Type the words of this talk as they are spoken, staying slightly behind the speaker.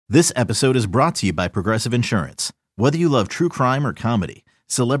This episode is brought to you by Progressive Insurance. Whether you love true crime or comedy,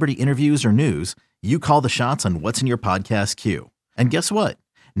 celebrity interviews or news, you call the shots on what's in your podcast queue. And guess what?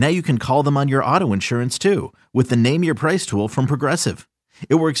 Now you can call them on your auto insurance too with the Name Your Price tool from Progressive.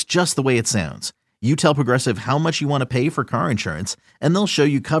 It works just the way it sounds. You tell Progressive how much you want to pay for car insurance, and they'll show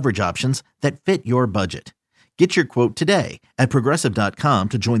you coverage options that fit your budget. Get your quote today at Progressive.com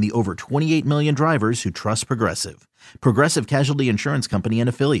to join the over 28 million drivers who trust Progressive. Progressive Casualty Insurance Company and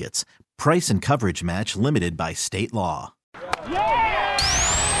Affiliates. Price and coverage match limited by state law.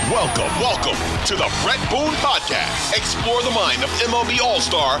 Welcome to the Brett Boone Podcast. Explore the mind of MLB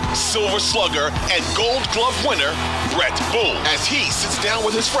All-Star, Silver Slugger, and Gold Glove winner, Brett Boone, as he sits down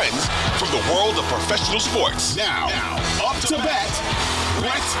with his friends from the world of professional sports. Now up to bat,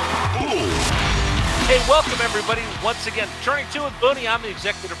 Brett Boone. Hey, welcome everybody. Once again, Turning Two with Boonie. I'm the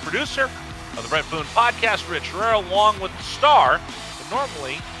executive producer of the Brett Boone Podcast. Rich Herrera, along with the star, that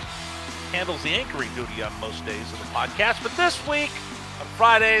normally handles the anchoring duty on most days of the podcast. But this week, on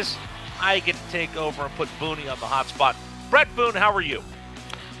Fridays, I get to take over and put Boonie on the hot spot. Brett Boone, how are you?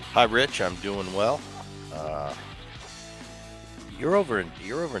 Hi, Rich. I'm doing well. You're over in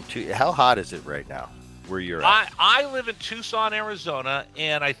how hot is it right now? Where you're at? I live in Tucson, Arizona,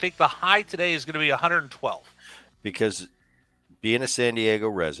 and I think the high today is going to be 112. Because being a San Diego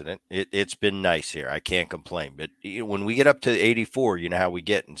resident, it's been nice here. I can't complain. But when we get up to 84, you know how we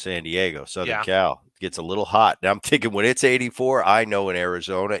get in San Diego, Southern Cal. It gets a little hot. Now I'm thinking when it's 84, I know in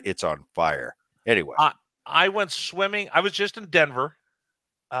Arizona it's on fire. Anyway. I went swimming. I was just in Denver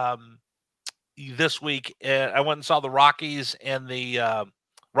this week, and I went and saw the Rockies and the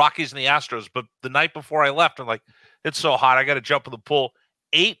Astros. But the night before I left, I'm like, it's so hot. I got to jump in the pool.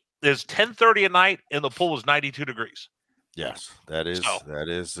 It's 10:30 at night, and the pool was 92 degrees. Yes, that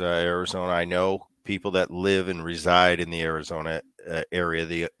is Arizona. I know people that live and reside in the Arizona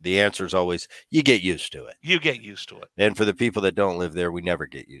area. The answer is always you get used to it. You get used to it. And for the people that don't live there, we never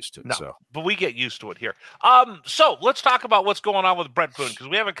get used to it. No, but we get used to it here. So let's talk about what's going on with Brett Boone, because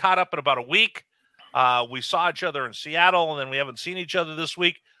we haven't caught up in about a week. We saw each other in Seattle, and then we haven't seen each other this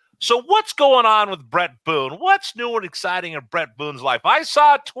week. So what's going on with Brett Boone? What's new and exciting in Brett Boone's life? I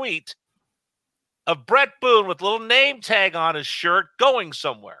saw a tweet of Brett Boone with a little name tag on his shirt going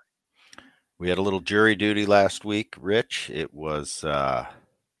somewhere. We had a little jury duty last week, Rich. It was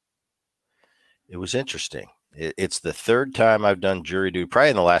interesting. It's the third time I've done jury duty, probably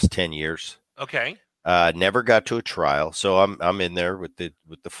in the last 10 years. Okay. Never got to a trial, so I'm in there with the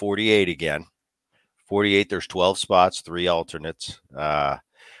 48 again. 48. There's 12 spots, 3 alternates.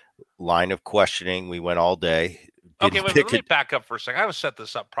 Line of questioning. We went all day. Okay, let me back up for a second. I haven't set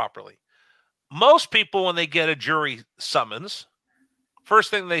this up properly. Most people, when they get a jury summons,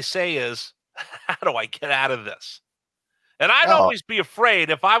 first thing they say is, how do I get out of this? And I'd always be afraid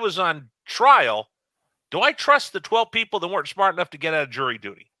if I was on trial, do I trust the 12 people that weren't smart enough to get out of jury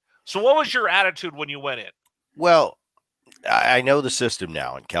duty? So what was your attitude when you went in? Well, I know the system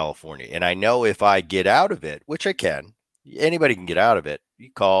now in California, and I know if I get out of it, which I can, anybody can get out of it.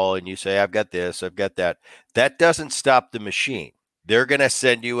 You call and you say, I've got this, I've got that. That doesn't stop the machine. They're going to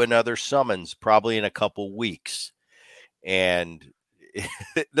send you another summons probably in a couple weeks, and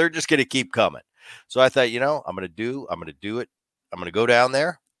they're just going to keep coming. So I thought, I'm going to do it. I'm going to go down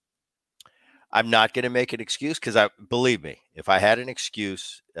there. I'm not going to make an excuse because believe me, if I had an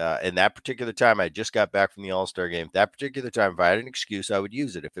excuse in that particular time, I just got back from the All-Star game. That particular time, if I had an excuse, I would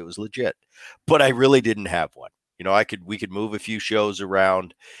use it if it was legit, but I really didn't have one. We could move a few shows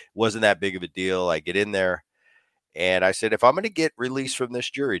around. Wasn't that big of a deal. I get in there. And I said, if I'm going to get released from this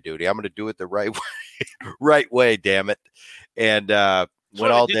jury duty, I'm going to do it the right way, right way, damn it. And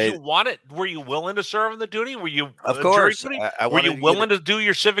went all day. Did you want it? Were you willing to serve in the duty? Were you, of course, were you willing to do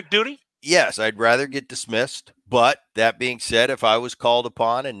your civic duty? Yes, I'd rather get dismissed. But that being said, if I was called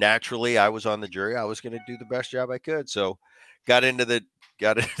upon and naturally I was on the jury, I was going to do the best job I could. So got into the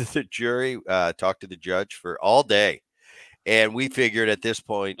jury, talked to the judge for all day. And we figured at this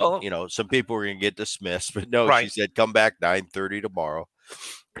point, some people were going to get dismissed, but no, right. She said, come back 9:30 tomorrow.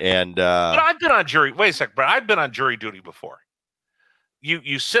 And but I've been on jury. Wait a second, Brett. I've been on jury duty before.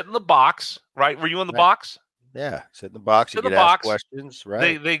 You sit in the box, right? Were you in the box? Yeah, sit in the box. You get asked questions,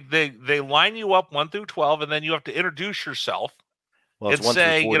 right? They line you up 1 through 12, and then you have to introduce yourself and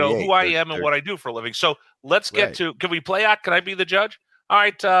say, who I am and what I do for a living. So let's get to. Can we play out? Can I be the judge? All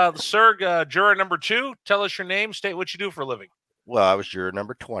right, sir, juror number 2, tell us your name, state what you do for a living. Well, I was juror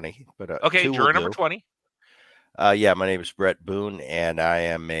number 20. But okay, juror number 20. Yeah, my name is Brett Boone, and I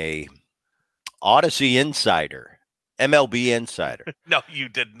am a Odyssey insider, MLB insider. No, you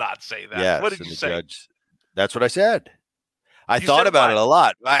did not say that. Yes, what did you say? Judge, that's what I said. I thought about it a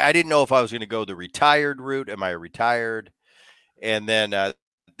lot. I didn't know if I was going to go the retired route. Am I retired? And then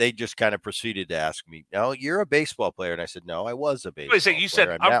they just kind of proceeded to ask me, "No, you're a baseball player." And I said, "No, I was a baseball player." You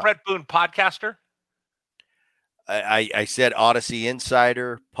said, I'm Brett Boone, podcaster? I said Odyssey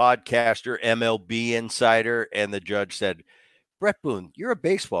Insider, podcaster, MLB Insider. And the judge said, "Brett Boone, you're a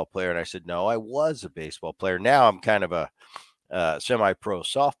baseball player." And I said, "No, I was a baseball player. Now I'm kind of a semi-pro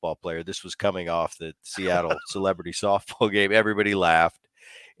softball player." This was coming off the Seattle celebrity softball game. Everybody laughed.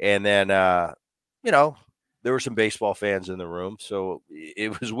 And then, there were some baseball fans in the room. So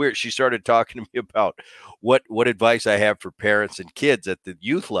it was weird. She started talking to me about what advice I have for parents and kids at the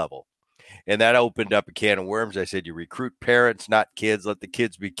youth level. And that opened up a can of worms. I said, you recruit parents, not kids. Let the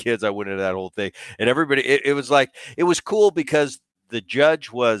kids be kids. I went into that whole thing. And everybody, it was like, it was cool because the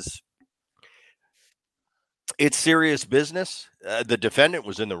judge was, it's serious business. The defendant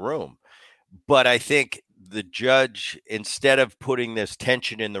was in the room. But I think the judge, instead of putting this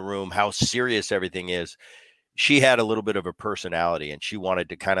tension in the room, how serious everything is, she had a little bit of a personality and she wanted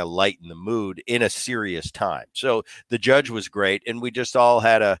to kind of lighten the mood in a serious time. So the judge was great. And we just all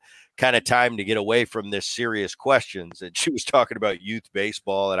had a kind of time to get away from this serious questions. And she was talking about youth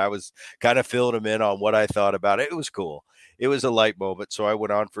baseball and I was kind of filling them in on what I thought about it. It was cool. It was a light moment. So I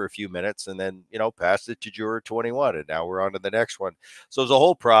went on for a few minutes and then, passed it to juror 21. And now we're on to the next one. So it was a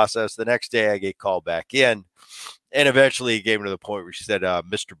whole process. The next day I get called back in and eventually it came to the point where she said,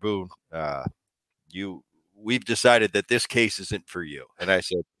 Mr. Boone, we've decided that this case isn't for you. And I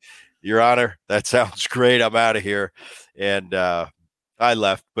said, Your Honor, that sounds great. I'm out of here. And I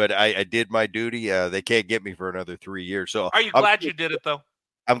left, but I did my duty. They can't get me for another 3 years. So are you glad you did it, though?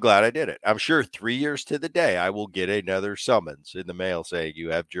 I'm glad I did it. I'm sure 3 years to the day, I will get another summons in the mail saying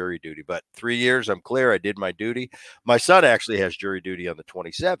you have jury duty. But 3 years, I'm clear. I did my duty. My son actually has jury duty on the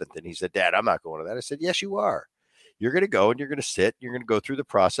 27th. And he said, Dad, I'm not going to that. I said, yes, you are. You're going to go and you're going to sit. You're going to go through the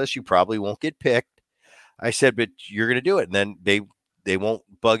process. You probably won't get picked. I said, but you're going to do it. And then they won't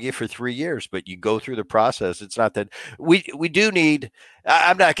bug you for 3 years, but you go through the process. It's not that we do need,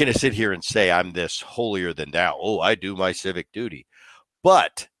 I'm not going to sit here and say I'm this holier than thou. Oh, I do my civic duty.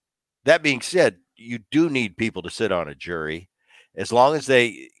 But that being said, you do need people to sit on a jury as long as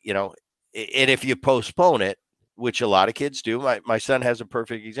they, and if you postpone it, which a lot of kids do, my son has a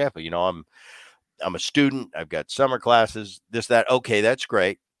perfect example. I'm a student. I've got summer classes, this, that. Okay, that's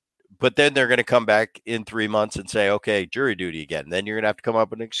great. But then they're going to come back in 3 months and say, okay, jury duty again. Then you're going to have to come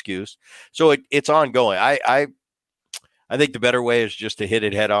up with an excuse. So it's ongoing. I think the better way is just to hit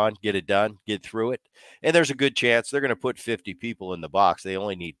it head on, get it done, get through it. And there's a good chance they're going to put 50 people in the box. They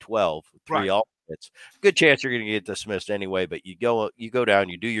only need 12, three alternates. Good chance you're going to get dismissed anyway, but you go down,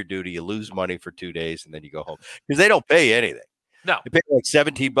 you do your duty, you lose money for 2 days, and then you go home because they don't pay anything. No, they pay like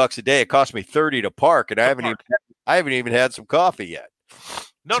 $17 a day. It cost me $30 to park, and I haven't even had some coffee yet.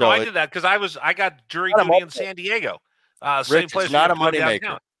 No, I did that because I got jury duty in San Diego. Same place. It's not a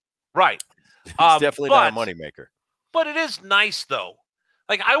moneymaker. Right. It's definitely not a moneymaker. But it is nice, though.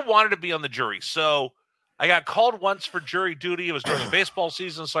 Like, I wanted to be on the jury. So I got called once for jury duty. It was during the baseball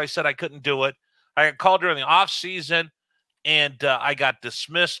season, so I said I couldn't do it. I got called during the off season, and I got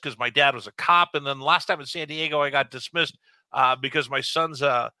dismissed because my dad was a cop. And then the last time in San Diego, I got dismissed because my son's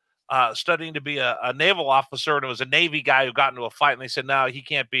studying to be a naval officer, and it was a Navy guy who got into a fight, and they said, no, he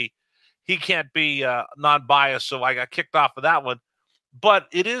can't be non-biased. So I got kicked off of that one. But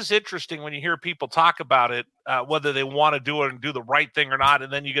it is interesting when you hear people talk about it, whether they want to do it and do the right thing or not.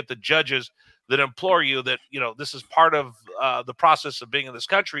 And then you get the judges that implore you that, this is part of the process of being in this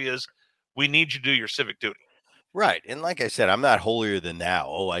country is we need you to do your civic duty. Right. And like I said, I'm not holier than thou.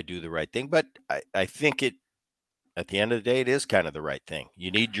 Oh, I do the right thing. But I think at the end of the day, it is kind of the right thing.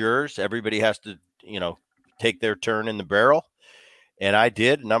 You need jurors. Everybody has to, take their turn in the barrel. And I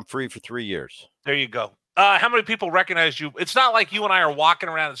did, and I'm free for 3 years. There you go. How many people recognize you? It's not like you and I are walking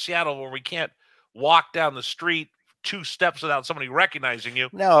around in Seattle where we can't walk down the street 2 steps without somebody recognizing you.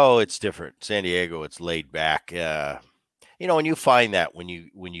 No, it's different. San Diego, it's laid back. And you find that when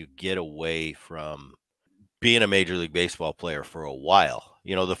you get away from being a Major League Baseball player for a while,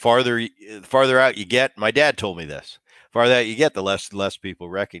 the farther out you get, my dad told me this, farther out you get, the less people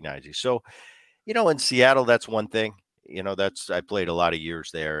recognize you. So, in Seattle, that's one thing. I played a lot of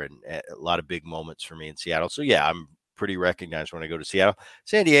years there and a lot of big moments for me in Seattle. So yeah, I'm pretty recognized when I go to Seattle.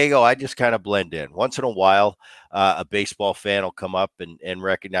 San Diego, I just kind of blend in. Once in a while, a baseball fan will come up and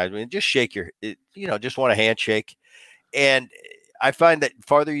recognize me and just shake just want a handshake. And I find that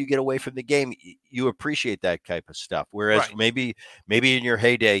farther you get away from the game, you appreciate that type of stuff. Whereas maybe in your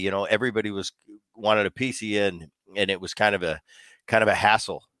heyday, everybody wanted a piece of you and it was kind of a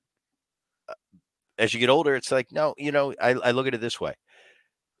hassle. as you get older, it's like, no, I look at it this way.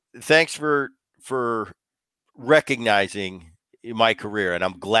 Thanks for recognizing my career, and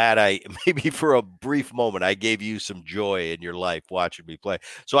I'm glad maybe for a brief moment I gave you some joy in your life watching me play.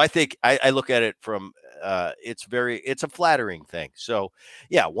 So I think I look at it from it's a flattering thing. So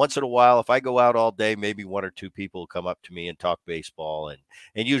yeah, once in a while, if I go out all day, maybe one or two people come up to me and talk baseball, and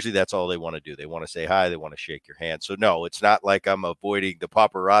usually that's all they want to do. They want to say hi, they want to shake your hand. So no, it's not like I'm avoiding the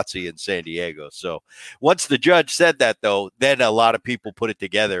paparazzi in San Diego. So once the judge said that, though, then a lot of people put it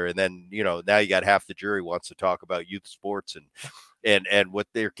together, and then now you got half the jury wants to talk about youth sports and what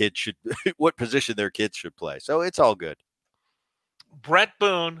their kids should, what position their kids should play. So it's all good. Brett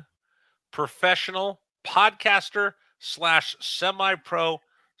Boone, professional podcaster / semi-pro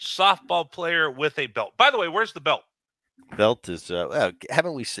softball player with a belt. By the way, where's the belt? Belt is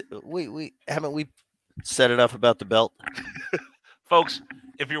haven't we said enough about the belt? Folks,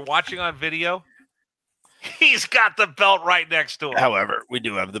 if you're watching on video, he's got the belt right next to him. However, we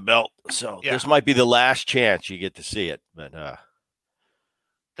do have the belt, so this might be the last chance you get to see it. But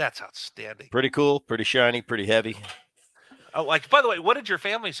that's outstanding. Pretty cool, pretty shiny, pretty heavy. Oh, by the way, what did your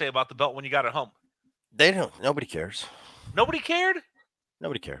family say about the belt when you got it home? They don't. Nobody cares. Nobody cared?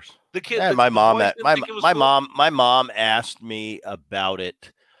 Nobody cares. The kid. Yeah, my mom asked me about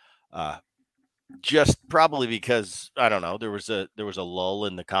it, just probably because I don't know. There was a lull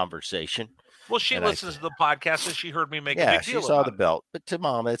in the conversation. Well, she listens to the podcast and she heard me make a big deal. Yeah, she saw the belt, but to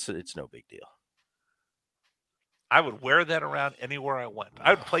mom, it's no big deal. I would wear that around anywhere I went.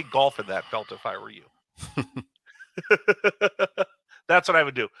 I would play golf in that belt if I were you. That's what I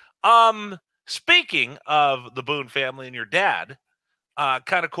would do. Speaking of the Boone family and your dad,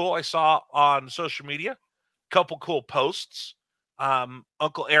 kind of cool. I saw on social media a couple cool posts.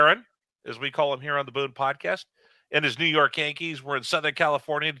 Uncle Aaron, as we call him here on the Boone podcast, and his New York Yankees were in Southern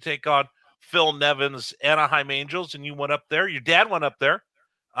California to take on Phil Nevin's Anaheim Angels, and you went up there. Your dad went up there,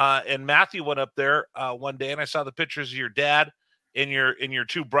 and Matthew went up there one day, and I saw the pictures of your dad and your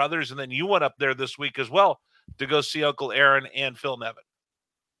two brothers, and then you went up there this week as well to go see Uncle Aaron and Phil Nevin.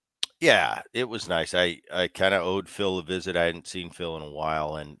 Yeah, it was nice. I kind of owed Phil a visit. I hadn't seen Phil in a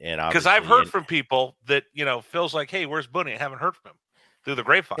while, and because I've heard from people that Phil's like, hey, where's Boonie? I haven't heard from him through the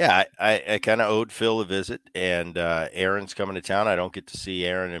grapevine. Yeah, I kind of owed Phil a visit, and Aaron's coming to town. I don't get to see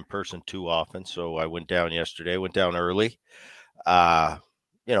Aaron in person too often, so I went down yesterday. Went down early.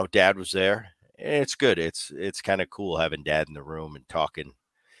 Dad was there. It's good. It's kind of cool having Dad in the room and talking.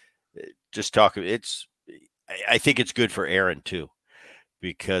 Just talking. I think it's good for Aaron too,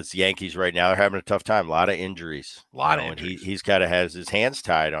 because the Yankees right now are having a tough time. A lot of injuries. And he's kind of has his hands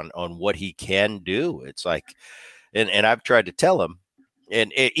tied on what he can do. It's like, and I've tried to tell him,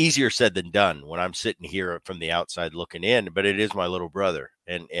 and easier said than done when I'm sitting here from the outside looking in, but it is my little brother.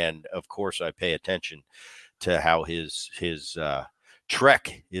 And of course I pay attention to how his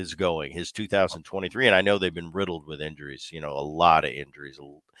trek is going, his 2023. And I know they've been riddled with injuries, a lot of injuries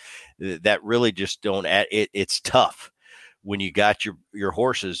that really just don't add. It's tough when you got your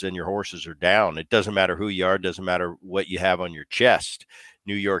horses and your horses are down. It doesn't matter who you are. It doesn't matter what you have on your chest,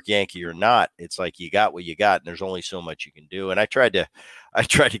 New York Yankee or not. It's like you got what you got, and there's only so much you can do. And I tried to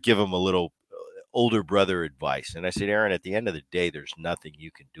give him a little older brother advice. And I said, Aaron, at the end of the day, there's nothing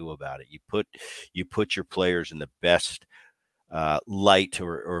you can do about it. You put your players in the best light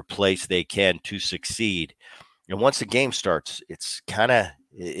or place they can to succeed. And once the game starts, it's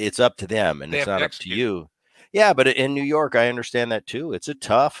up to them, and it's not up to you. Yeah, but in New York, I understand that too. It's a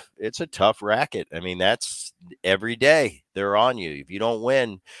tough racket. I mean, that's every day they're on you. If you don't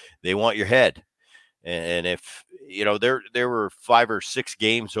win, they want your head. And if there were 5 or 6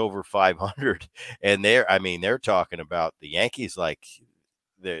 games over 500, and they're talking about the Yankees like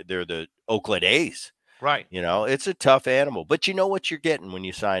they're the Oakland A's. Right. It's a tough animal, but you know what you're getting when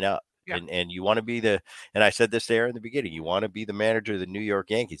you sign up. Yeah. And you want to be and I said this there in the beginning, you want to be the manager of the New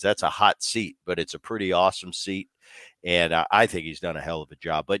York Yankees. That's a hot seat, but it's a pretty awesome seat. And I think he's done a hell of a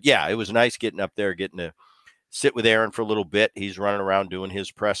job. But yeah, it was nice getting up there, getting to sit with Aaron for a little bit. He's running around doing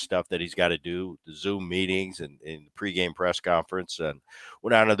his press stuff that he's got to do, the Zoom meetings and the pregame press conference. And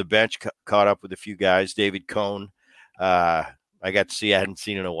went out on the bench, caught up with a few guys. David Cohn, I got to see, I hadn't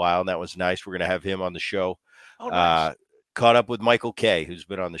seen in a while, and that was nice. We're going to have him on the show. Oh, nice. Caught up with Michael Kay, who's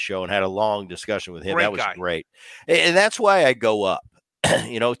been on the show, and had a long discussion with him. Great that was guy. Great. And that's why I go up,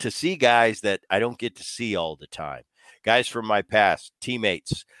 to see guys that I don't get to see all the time. Guys from my past,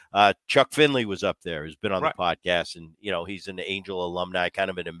 teammates. Chuck Finley was up there, who's been on the podcast, and, he's an Angel alumni, kind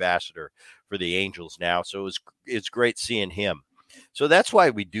of an ambassador for the Angels now. So it's great seeing him. So that's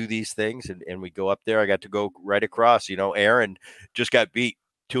why we do these things, and we go up there. I got to go right across. Aaron just got beat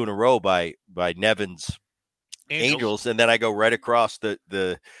 2 in a row by Nevin's Angels, and then I go right across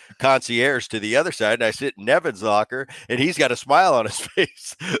the concierge to the other side, and I sit in Nevin's locker, and he's got a smile on his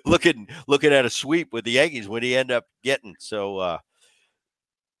face, looking at a sweep with the Yankees when he end up getting. So,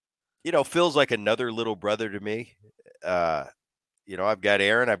 feels like another little brother to me. I've got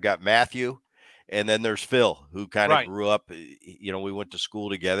Aaron, I've got Matthew, and then there's Phil, who kind of grew up. We went to school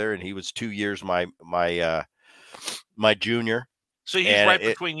together, and he was 2 years my junior. So he's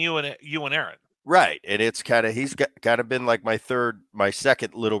between you and Aaron. Right. And he's kind of been like my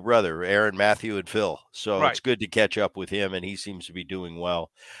second little brother, Aaron, Matthew, and Phil. So It's good to catch up with him, and he seems to be doing well.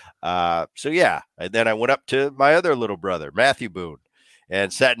 And then I went up to my other little brother, Matthew Boone,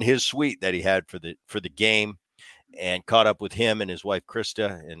 and sat in his suite that he had for the game, and caught up with him and his wife,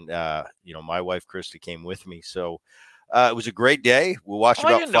 Krista. And, my wife, Krista, came with me. So it was a great day. We watched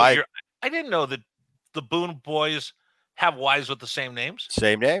about 5. I didn't know that the Boone boys have wives with the same names.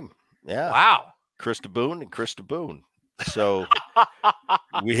 Same name. Yeah. Wow. Krista Boone and Krista Boone. So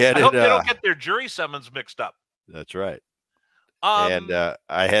we had I hope they don't get their jury summons mixed up. That's right. And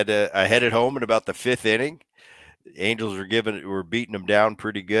I headed home in about the 5th inning. The Angels were beating them down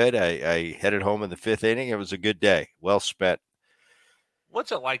pretty good. I headed home in the 5th inning. It was a good day. Well spent.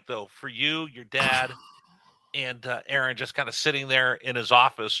 What's it like, though, for you, your dad, and Aaron just kind of sitting there in his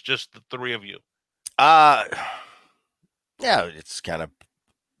office, just the three of you? Yeah, it's kind of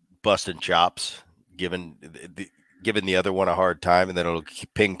busting chops, giving the other one a hard time, and then it'll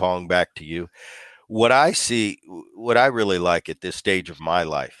ping pong back to you. What I really like at this stage of my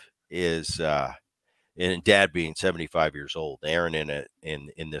life is, and Dad being 75 years old, Aaron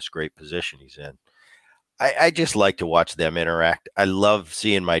in this great position he's in. I just like to watch them interact. I love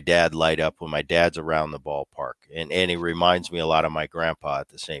seeing my dad light up when my dad's around the ballpark, and he reminds me a lot of my grandpa at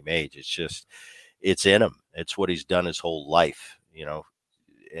the same age. It's in him. It's what he's done his whole life,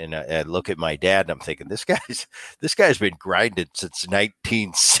 And I look at my dad, and I'm thinking, this guy's been grinding since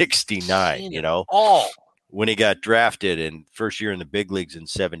 1969. All when he got drafted, and first year in the big leagues in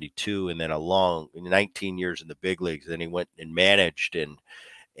 72, and then a long 19 years in the big leagues. Then he went and managed and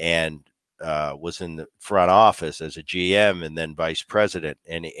was in the front office as a GM and then vice president,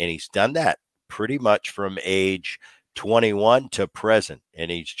 and he's done that pretty much from age 21 to present,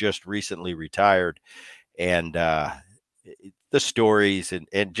 and he's just recently retired. And the stories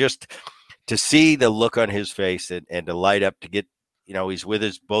and just to see the look on his face and to light up to get, he's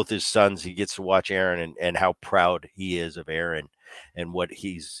with both his sons. He gets to watch Aaron and how proud he is of Aaron and what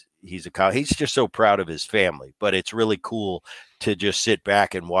he's just so proud of his family. But it's really cool to just sit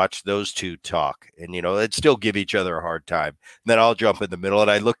back and watch those two talk, and they'd still give each other a hard time. And then I'll jump in the middle,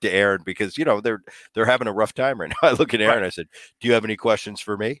 and I look to Aaron because they're having a rough time right now. I look at Aaron, I said, "Do you have any questions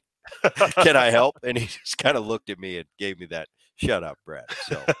for me? Can I help?" And he just kind of looked at me and gave me that "shut up, Brad."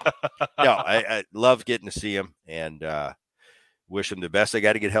 So no, I love getting to see him, and wish him the best. I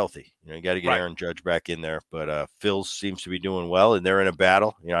got to get healthy. You got to get Aaron Judge back in there. But Phil seems to be doing well, and they're in a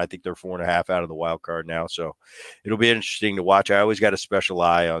battle. I think they're 4.5 out of the wild card now. So it'll be interesting to watch. I always got a special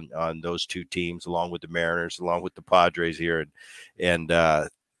eye on those two teams, along with the Mariners, along with the Padres here, and the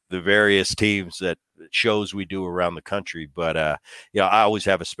various teams that shows we do around the country. But I always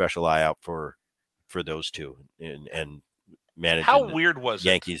have a special eye out for those two and managing. How weird was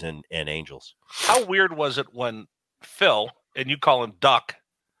Yankees and Angels? How weird was it when Phil, and you call him Duck,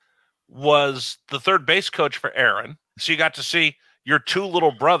 was the third base coach for Aaron? So you got to see your two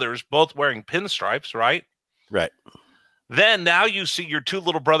little brothers both wearing pinstripes, right? Right. Then now you see your two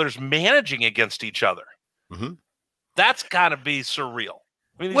little brothers managing against each other. Mm-hmm. That's got to be surreal.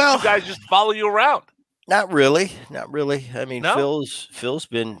 I mean, these two guys just follow you around. Not really. I mean, no? Phil's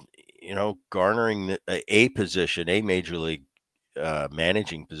been, garnering a position, a major league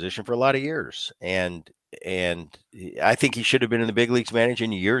managing position for a lot of years. And I think he should have been in the big leagues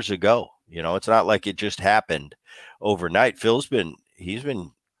managing years ago. It's not like it just happened overnight. He's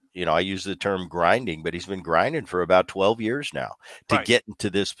been, I use the term grinding, but he's been grinding for about 12 years now to get into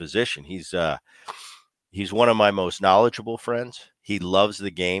this position. He's one of my most knowledgeable friends. He loves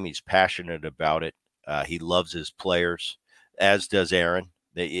the game. He's passionate about it. He loves his players, as does Aaron.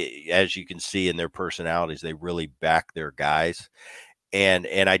 As you can see in their personalities, they really back their guys. And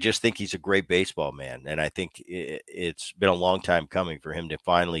I just think he's a great baseball man. And I think it's been a long time coming for him to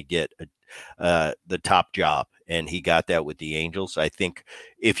finally get the top job. And he got that with the Angels. I think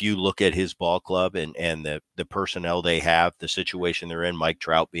if you look at his ball club and the personnel they have, the situation they're in, Mike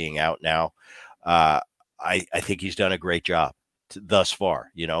Trout being out now, I think he's done a great job thus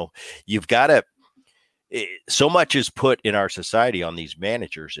far. You've got to, so much is put in our society on these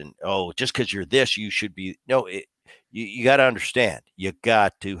managers, and just because you're this, you should be. No, you got to understand, you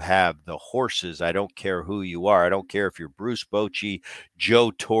got to have the horses. I don't care who you are. I don't care if you're Bruce Bochy,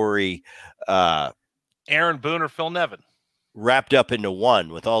 Joe Torre, Aaron Boone, or Phil Nevin. Wrapped up into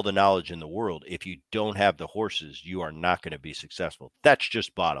one with all the knowledge in the world. If you don't have the horses, you are not going to be successful. That's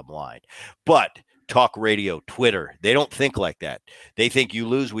just bottom line. But talk radio, Twitter, they don't think like that. They think you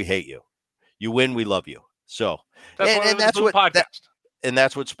lose, we hate you. You win, we love you. So that's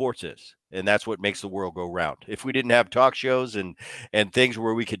what sports is. And that's what makes the world go round. If we didn't have talk shows and things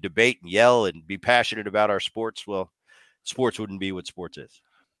where we could debate and yell and be passionate about our sports, well, sports wouldn't be what sports is.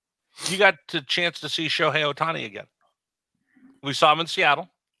 You got the chance to see Shohei Ohtani again. We saw him in Seattle.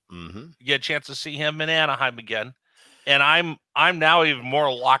 Mm-hmm. You get a chance to see him in Anaheim again. And I'm now even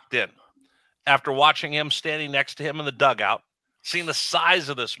more locked in after watching him standing next to him in the dugout, seeing the size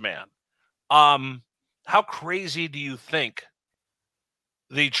of this man. How crazy do you think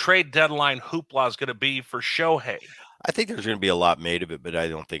the trade deadline hoopla is going to be for Shohei? I think there's going to be a lot made of it, but I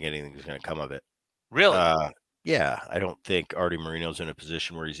don't think anything is going to come of it. Really? Yeah, I don't think Artie Moreno's in a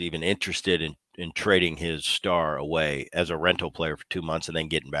position where he's even interested in trading his star away as a rental player for 2 months and then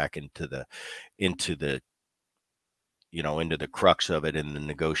getting back into the crux of it and the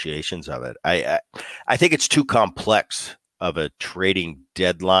negotiations of it. I think it's too complex of a trading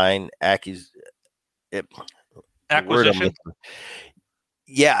deadline acquisition.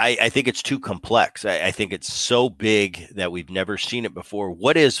 Yeah, I think it's too complex. I think it's so big that we've never seen it before.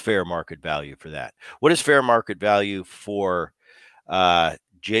 What is fair market value for that? What is fair market value for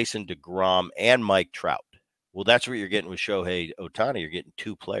Jason DeGrom and Mike Trout? Well, that's what you're getting with Shohei Ohtani. You're getting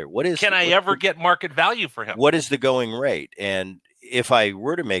two players. Can I ever get market value for him? What is the going rate? And if I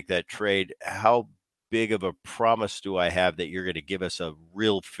were to make that trade, how big of a promise do I have that you're going to give us a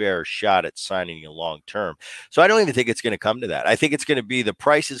real fair shot at signing you long term? So I don't even think it's going to come to that. I think it's going to be, the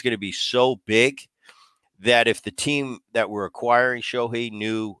price is going to be so big that if the team that we're acquiring Shohei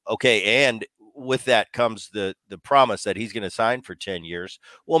knew, okay, and with that comes the promise that he's going to sign for 10 years.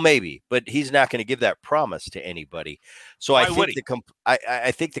 Well, maybe, but he's not going to give that promise to anybody. So I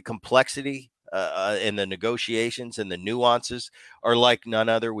think the complexity and the negotiations and the nuances are like none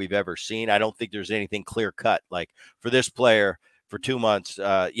other we've ever seen. I don't think there's anything clear cut. Like for this player for 2 months,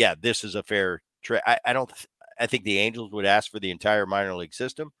 this is a fair trade. I think the Angels would ask for the entire minor league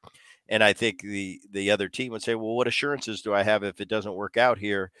system. And I think the other team would say, well, what assurances do I have if it doesn't work out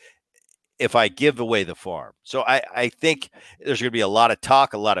here if I give away the farm? So I think there's going to be a lot of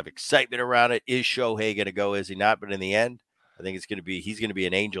talk, a lot of excitement around it. Is Shohei going to go? Is he not? But in the end, I think he's going to be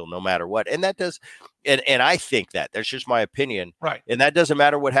an Angel no matter what. And that does, and I think that's just my opinion. Right. And that doesn't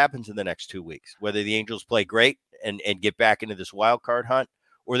matter what happens in the next 2 weeks, whether the Angels play great and get back into this wild card hunt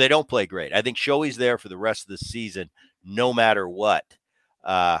or they don't play great. I think Shohei's there for the rest of the season, no matter what.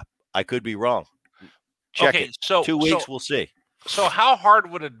 I could be wrong. Check it. So 2 weeks, we'll see. So how hard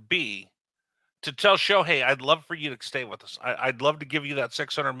would it be to tell Shohei, I'd love for you to stay with us. I'd love to give you that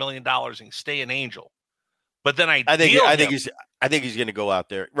 $600 million and stay an Angel. But then I think he's going to go out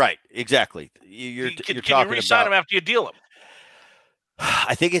there. Right. Exactly. You're can talking you re-sign him after you deal him?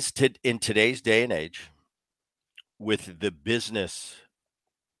 I think it's in today's day and age with the business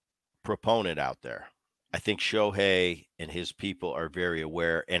proponent out there. I think Shohei and his people are very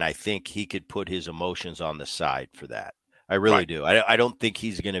aware, and I think he could put his emotions on the side for that. I really do. I don't think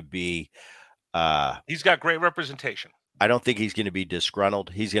he's going to be he's got great representation. I don't think he's going to be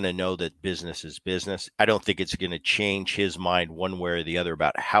disgruntled. He's going to know that business is business. I don't think it's going to change his mind one way or the other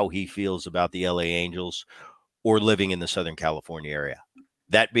about how he feels about the LA Angels or living in the Southern California area.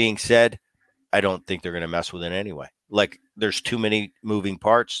 That being said, I don't think they're going to mess with it anyway. Like, there's too many moving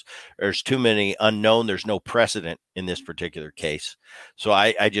parts. There's too many unknown. There's no precedent in this particular case. So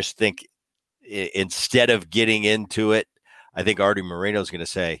I just think instead of getting into it, I think Artie Moreno is going to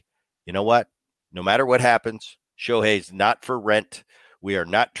say, you know what? No matter what happens, Shohei's not for rent. We are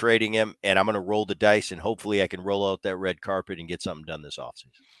not trading him, and I'm going to roll the dice, and hopefully I can roll out that red carpet and get something done this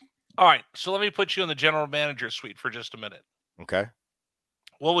offseason. All right, so let me put you in the general manager suite for just a minute. Okay.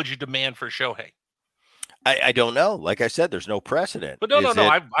 What would you demand for Shohei? I don't know. Like I said, there's no precedent. But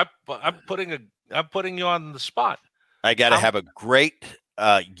no. I'm putting you on the spot. I got to have a great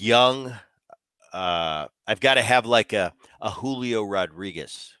young. I've got to have like a Julio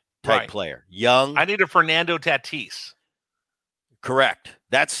Rodriguez type player, young. I need a Fernando Tatis. Correct.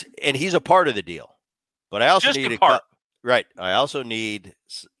 And he's a part of the deal. But I also just need a part. Right. I also need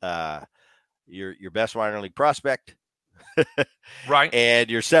your best minor league prospect, Right. And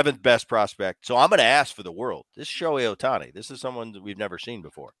your seventh best prospect. So I'm going to ask for the world. This is Shohei Ohtani. This is someone that we've never seen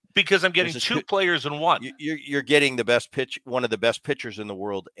before. Because I'm getting two players in one. You're getting the best one of the best pitchers in the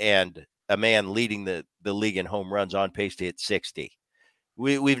world, and a man leading the league in home runs, on pace to hit 60.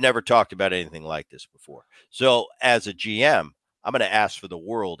 We've never talked about anything like this before. So as a GM, I'm going to ask for the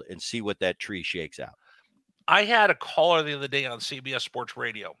world and see what that tree shakes out. I had a caller the other day on CBS Sports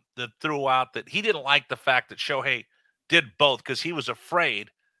Radio that threw out that he didn't like the fact that Shohei did both because he was afraid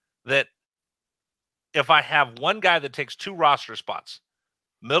that if I have one guy that takes two roster spots,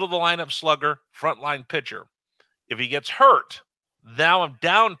 middle of the lineup slugger, frontline pitcher, if he gets hurt, now I'm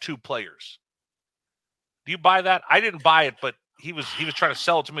down two players. Do you buy that? I didn't buy it, but he was trying to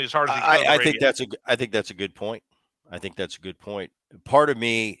sell it to me as hard as he could. I think that's a good point. I think that's a good point. Part of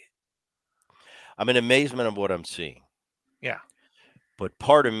me, I'm in amazement of what I'm seeing. Yeah. But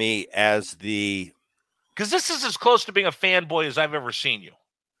part of me, because this is as close to being a fanboy as I've ever seen you.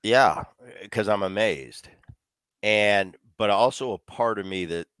 Yeah, because I'm amazed. But also a part of me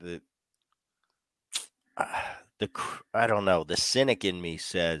that I don't know, the cynic in me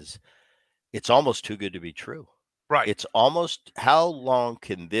says it's almost too good to be true. Right. It's almost, how long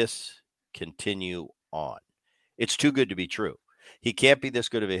can this continue on? It's too good to be true. He can't be this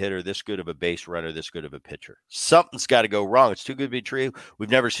good of a hitter, this good of a base runner, this good of a pitcher. Something's got to go wrong. It's too good to be true. We've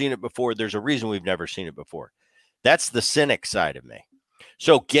never seen it before. There's a reason we've never seen it before. That's the cynic side of me.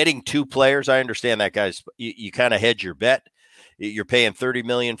 So getting two players, I understand that, guys. You kind of hedge your bet. You're paying $30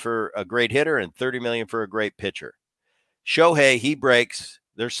 million for a great hitter and $30 million for a great pitcher. Shohei, he breaks,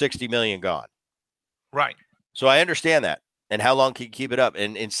 there's $60 million gone. Right. So I understand that. And how long can you keep it up?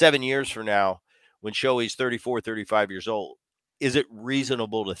 And in 7 years from now, when Shohei's 34, 35 years old, is it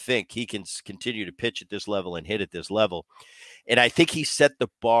reasonable to think he can continue to pitch at this level and hit at this level? And I think he set the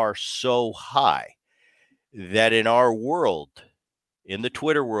bar so high that in our world, in the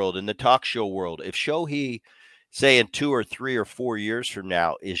Twitter world, in the talk show world, if Shohei, say in 2 or 3 or 4 years from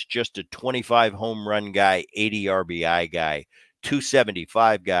now, is just a 25 home run guy, 80 RBI guy,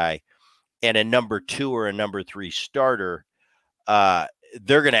 275 guy, and a number 2 or a number 3 starter,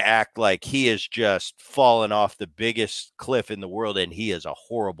 they're going to act like he is just fallen off the biggest cliff in the world and he is a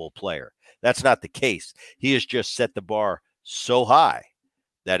horrible player. That's not the case. He has just set the bar so high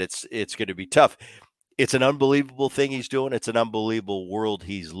that it's going to be tough. It's an unbelievable thing he's doing. It's an unbelievable world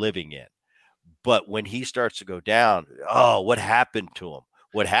he's living in. But when he starts to go down, what happened to him?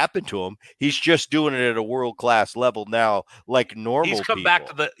 What happened to him? He's just doing it at a world-class level now, like normal people. He's come back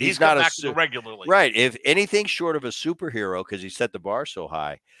to the regularly. Right. If anything short of a superhero, because he set the bar so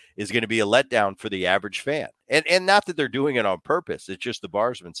high, is going to be a letdown for the average fan. And not that they're doing it on purpose. It's just the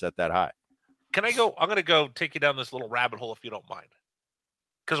bar's been set that high. Can I go? I'm going to go take you down this little rabbit hole if you don't mind.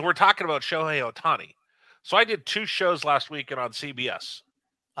 Because we're talking about Shohei Ohtani. So I did 2 shows last weekend on CBS,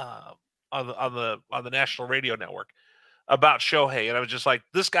 on the national radio network, about Shohei, and I was just like,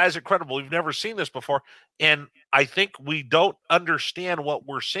 this guy's incredible. We've never seen this before, and I think we don't understand what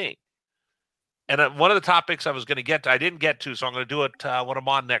we're seeing. And one of the topics I was going to get to, I didn't get to, so I'm going to do it when I'm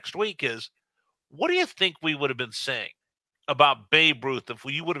on next week, is what do you think we would have been saying about Babe Ruth if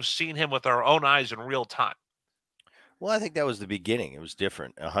you would have seen him with our own eyes in real time? Well, I think that was the beginning. It was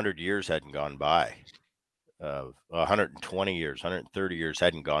different. 100 years hadn't gone by. 120 years, 130 years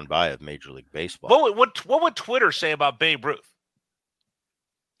hadn't gone by of Major League Baseball. What would Twitter say about Babe Ruth?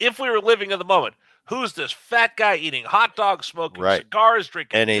 If we were living in the moment, who's this fat guy eating hot dogs, smoking cigars,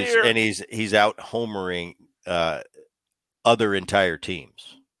 drinking beer? And he's out homering other entire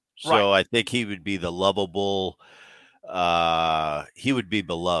teams. So I think he would be the lovable. He would be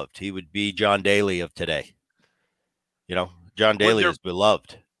beloved. He would be John Daly of today. John Daly is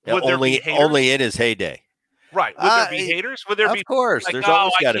beloved. Only in his heyday. Right. Would there be haters? Would there be? Of course. Like, there's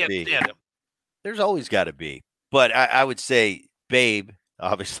always got to be. Stand him. There's always got to be. But I would say Babe,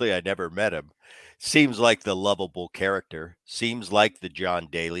 obviously I never met him, seems like the lovable character, seems like the John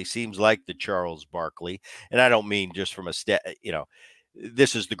Daly, seems like the Charles Barkley. And I don't mean just from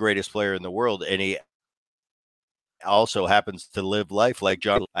this is the greatest player in the world. And he also happens to live life like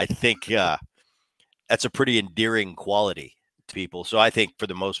John. I think that's a pretty endearing quality to people. So I think for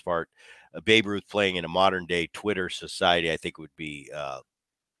the most part, Babe Ruth playing in a modern day Twitter society, I think would be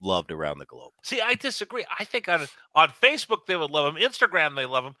loved around the globe. See, I disagree. I think on Facebook, they would love him. Instagram, they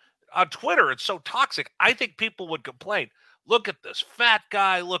love him. On Twitter, it's so toxic. I think people would complain. Look at this fat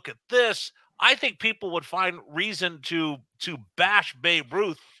guy. Look at this. I think people would find reason to bash Babe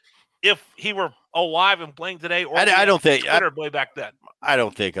Ruth if he were alive and playing today. Or I don't think Twitter way back then. I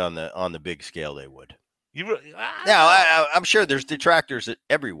don't think on the big scale they would. I'm sure there's detractors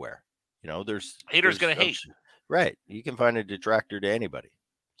everywhere. There's haters going to hate. Right. You can find a detractor to anybody.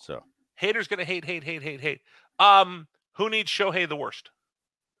 So Haters going to hate. Who needs Shohei the worst?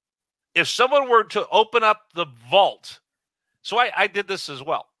 If someone were to open up the vault, so I did this as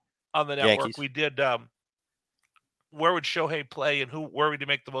well on the network. Yankees. We did. Where would Shohei play, and where would he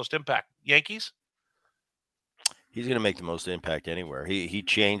make the most impact? Yankees. He's going to make the most impact anywhere. He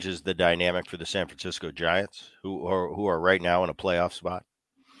changes the dynamic for the San Francisco Giants, who are right now in a playoff spot.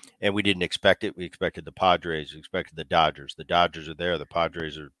 And we didn't expect it. We expected the Padres. We expected the Dodgers. The Dodgers are there. The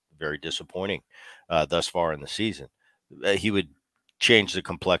Padres are very disappointing thus far in the season. He would change the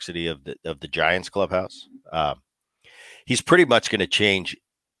complexity of the Giants clubhouse. He's pretty much going to change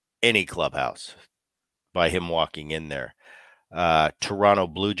any clubhouse by him walking in there. Toronto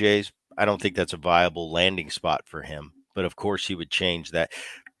Blue Jays, I don't think that's a viable landing spot for him. But, of course, he would change that.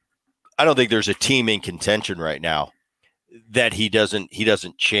 I don't think there's a team in contention right now that he doesn't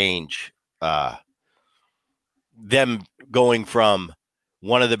change them going from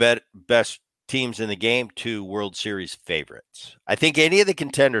one of the best teams in the game to World Series favorites. I think any of the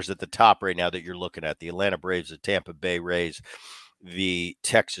contenders at the top right now that you're looking at, the Atlanta Braves, the Tampa Bay Rays, the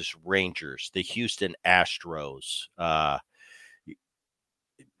Texas Rangers, the Houston Astros,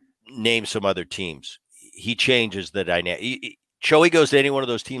 name some other teams. He changes the dynamic. Shohei goes to any one of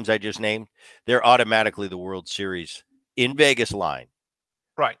those teams I just named, they're automatically the World Series in Vegas line.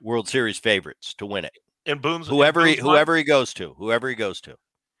 Right. World Series favorites to win it. And Boone's whoever he goes to.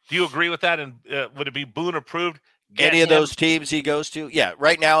 Do you agree with that? And would it be Boone approved? Any of those teams he goes to? Yeah.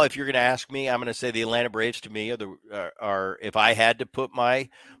 Right now, if you're going to ask me, I'm going to say the Atlanta Braves to me are if I had to put my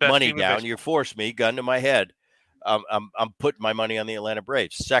money down, you force me, gun to my head, I'm putting my money on the Atlanta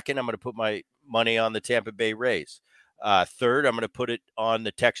Braves. Second, I'm going to put my money on the Tampa Bay Rays. Third, I'm going to put it on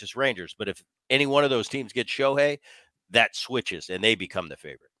the Texas Rangers. But if any one of those teams gets Shohei, that switches and they become the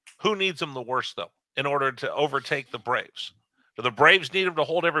favorite. Who needs them the worst, though, in order to overtake the Braves? Do the Braves need him to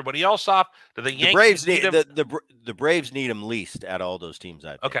hold everybody else off? Do the Yankees need him? The Braves need him least out of all those teams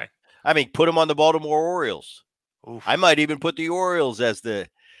I've Okay. I mean, put him on the Baltimore Orioles. Oof. I might even put the Orioles as the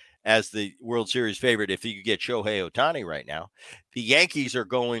World Series favorite if you could get Shohei Ohtani right now. The Yankees are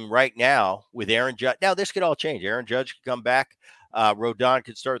going right now with Aaron Judge. Now, this could all change. Aaron Judge could come back. Rodon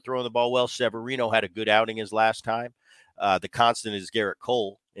could start throwing the ball well. Severino had a good outing his last time. The constant is Garrett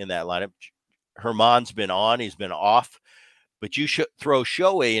Cole in that lineup. Herman's been on. He's been off. But you should throw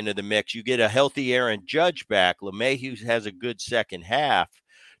Shohei into the mix. You get a healthy Aaron Judge back. LeMahieu has a good second half.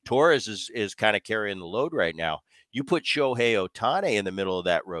 Torres is kind of carrying the load right now. You put Shohei Ohtani in the middle of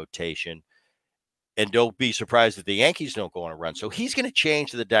that rotation, and don't be surprised if the Yankees don't go on a run. So he's going to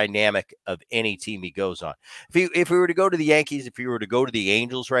change the dynamic of any team he goes on. If we were to go to the Yankees, if we were to go to the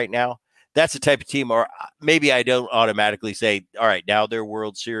Angels right now, that's the type of team, or maybe I don't automatically say, all right, now they're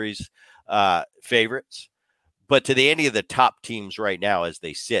World Series favorites. But to any of the top teams right now as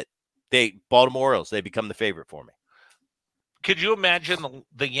they sit, Baltimore Orioles, they become the favorite for me. Could you imagine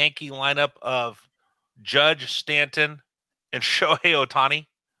the Yankee lineup of Judge, Stanton, and Shohei Ohtani?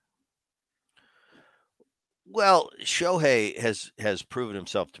 Well, Shohei has proven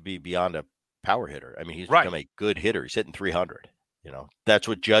himself to be beyond a power hitter. I mean, he's become a good hitter. He's hitting 300. You know, that's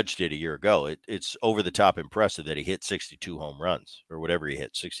what Judge did a year ago. It's over the top impressive that he hit 62 home runs or whatever he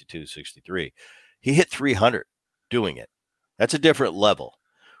hit, 62, 63. He hit 300 doing it. That's a different level.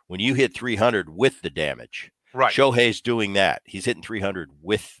 When you hit 300 with the damage, right? Shohei's doing that. He's hitting 300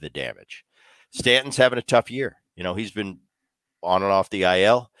 with the damage. Stanton's having a tough year. You know, he's been on and off the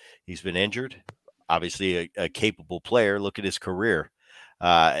IL. He's been injured. Obviously a capable player. Look at his career.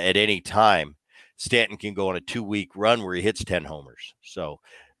 At any time, Stanton can go on a 2-week run where he hits 10 homers. So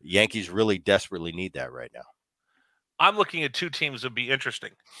Yankees really desperately need that right now. I'm looking at two teams that would be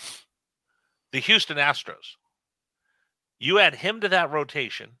interesting. The Houston Astros. You add him to that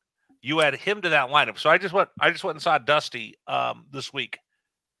rotation. You add him to that lineup. So I just went and saw Dusty this week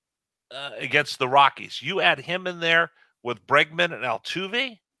against the Rockies. You add him in there with Bregman and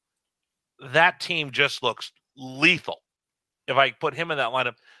Altuve, that team just looks lethal if I put him in that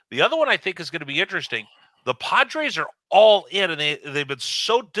lineup. The other one I think is going to be interesting. The Padres are all in, and they've been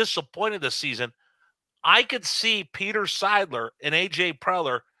so disappointed this season. I could see Peter Seidler and A.J.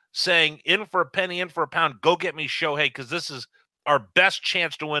 Preller saying, in for a penny, in for a pound, go get me Shohei, because this is our best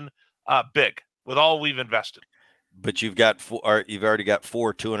chance to win big with all we've invested. But you've already got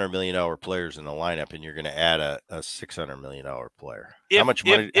four $200 million players in the lineup, and you're going to add a $600 million player. How much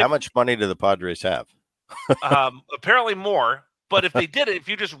money do the Padres have? Apparently more. But if they did it, if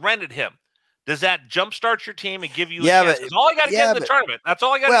you just rented him, does that jumpstart your team and give you a chance? Because all I got to get in the tournament. That's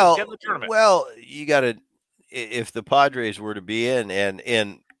all I got to get in the tournament. Well, you got to, if the Padres were to be in,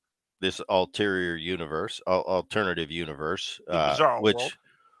 and this ulterior universe, alternative universe, The bizarre world.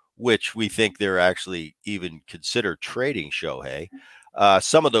 which we think they're actually even consider trading Shohei.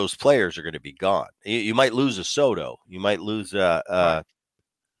 Some of those players are going to be gone. You might lose a Soto. You might lose Right.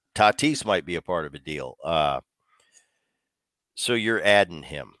 Tatis might be a part of a deal. So you're adding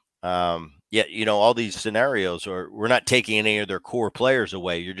him. Yeah, all these scenarios we're not taking any of their core players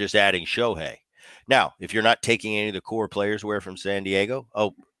away. You're just adding Shohei. Now, if you're not taking any of the core players away from San Diego,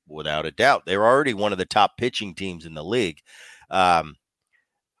 without a doubt, they're already one of the top pitching teams in the league.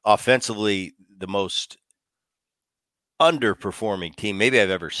 Offensively, the most underperforming team maybe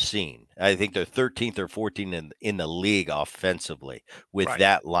I've ever seen. I think they're 13th or 14th in the league offensively with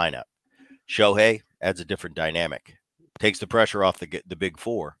that lineup. Shohei adds a different dynamic, takes the pressure off the big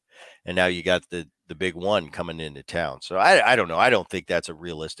four, and now you got the big one coming into town. So I don't know. I don't think that's a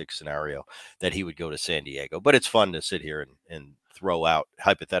realistic scenario that he would go to San Diego, but it's fun to sit here and throw out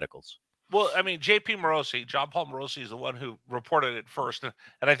hypotheticals. Well, I mean, J.P. Morosi, John Paul Morosi is the one who reported it first. And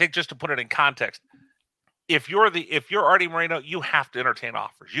I think just to put it in context, if you're Artie Moreno, you have to entertain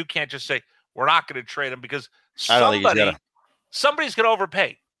offers. You can't just say, we're not going to trade him because somebody's going to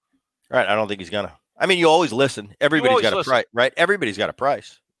overpay. Right. I don't think he's going to. I mean, you always listen. Everybody's got a price, right? Everybody's got a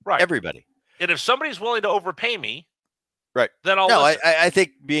price. Right. Everybody. And if somebody's willing to overpay me, right, then I'll listen. I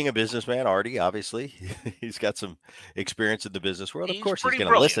think being a businessman, Artie, obviously, he's got some experience in the business world. Of course he's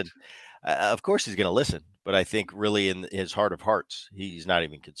going to listen. Of course he's going to listen. But I think really in his heart of hearts, he's not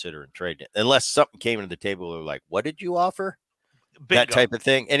even considering trading it. Unless something came into the table where like, what did you offer? That type of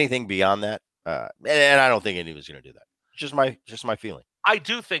thing. Anything beyond that. And I don't think anyone's going to do that. Just my feeling. I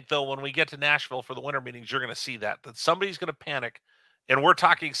do think, though, when we get to Nashville for the winter meetings, you're going to see that somebody's going to panic. And we're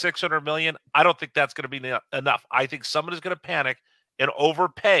talking $600 million. I don't think that's going to be enough. I think somebody's going to panic and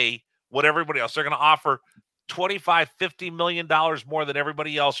overpay what everybody else. They're going to offer $25-50 million more than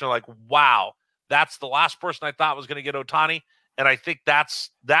everybody else. They're like, wow, that's the last person I thought was going to get Ohtani. And I think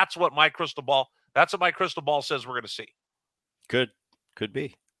that's what my crystal ball. That's what my crystal ball says we're going to see. Could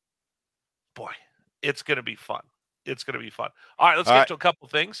be. Boy, it's going to be fun. It's going to be fun. All right, let's get to a couple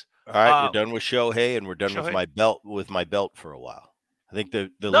things. All right, we're done with Shohei, and we're done with my belt for a while. I think the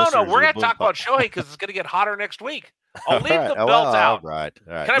we're going to talk about Shohei because it's going to get hotter next week. I'll leave the belt out. All right.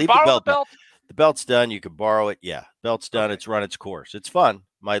 Can I borrow the belt? The belt's done. You can borrow it. Yeah, belt's done. Okay. It's run its course. It's fun.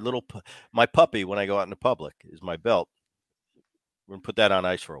 My puppy when I go out into public is my belt. We're going to put that on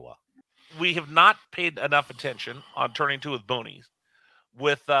ice for a while. We have not paid enough attention on Turning Two with Boonies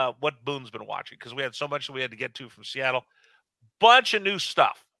with what Boone's been watching because we had so much that we had to get to from Seattle. Bunch of new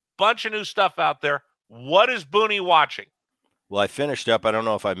stuff out there. What is Boonie watching? Well, I finished up. I don't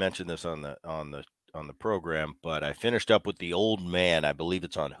know if I mentioned this on the program, but I finished up with The Old Man. I believe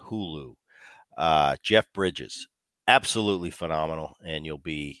it's on Hulu. Jeff Bridges, absolutely phenomenal, and you'll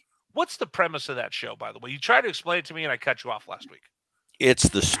be. What's the premise of that show, by the way? You tried to explain it to me, and I cut you off last week. It's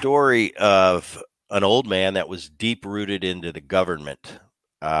the story of an old man that was deep rooted into the government,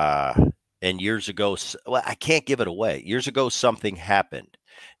 and years ago, well, I can't give it away. Years ago, something happened.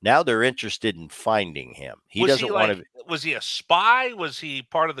 Now they're interested in finding him. Was he a spy? Was he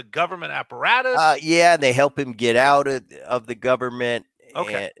part of the government apparatus? Yeah, they help him get out of the government.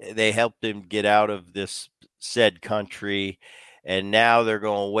 Okay. They helped him get out of this said country. And now they're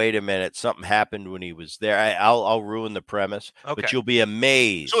going, wait a minute, something happened when he was there. I'll ruin the premise, but you'll be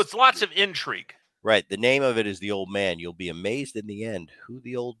amazed. So it's lots of intrigue. Right. The name of it is The Old Man. You'll be amazed in the end who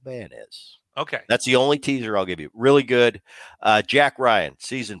the old man is. Okay. That's the only teaser I'll give you. Really good. Jack Ryan,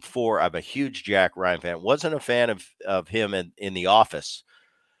 season 4. I'm a huge Jack Ryan fan. Wasn't a fan of him in The Office.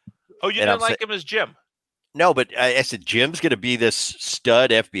 Oh, you didn't like him as Jim? No, but I said Jim's going to be this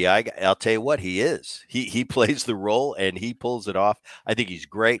stud FBI guy. I'll tell you what, he is. He plays the role, and he pulls it off. I think he's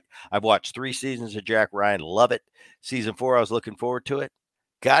great. I've watched 3 seasons of Jack Ryan. Love it. Season 4, I was looking forward to it.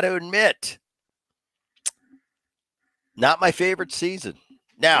 Got to admit, not my favorite season.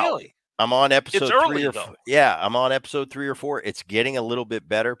 Now, really? I'm on episode it's 3 early, or 4. Yeah, I'm on episode 3 or 4. It's getting a little bit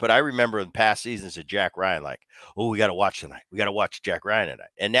better, but I remember in past seasons of Jack Ryan, like, oh, we got to watch tonight. We got to watch Jack Ryan tonight.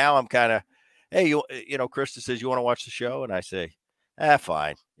 And now I'm kind of, hey, you know, Krista says, you want to watch the show? And I say,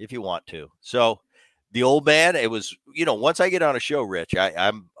 fine, if you want to. So The Old Man, it was, once I get on a show, Rich,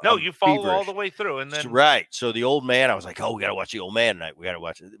 I'm you follow all the way through. And then right. So The Old Man, I was like, oh, we got to watch The Old Man tonight. We got to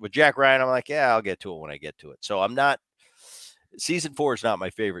watch it. With Jack Ryan, I'm like, yeah, I'll get to it when I get to it. So season 4 is not my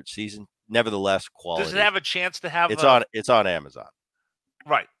favorite season. Nevertheless, quality. Does it have a chance to have? It's on Amazon.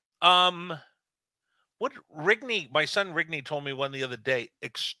 Right. What my son Rigney told me one the other day.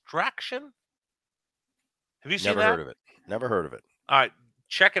 Extraction. Have you seen that? Never heard of it. All right,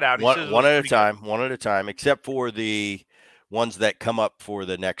 check it out. One at a time. Except for ones that come up for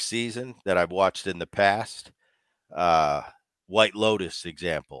the next season that I've watched in the past. White Lotus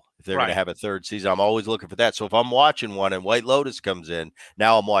example. If they're going to have a third season, I'm always looking for that. So if I'm watching one and White Lotus comes in,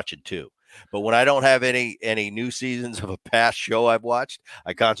 now I'm watching two. But when I don't have any new seasons of a past show I've watched,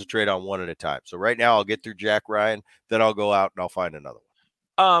 I concentrate on one at a time. So right now I'll get through Jack Ryan, then I'll go out and I'll find another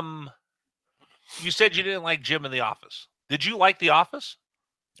one. You said you didn't like Jim in The Office. Did you like The Office?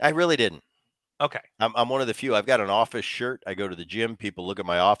 I really didn't. Okay. I'm one of the few. I've got an Office shirt. I go to the gym. People look at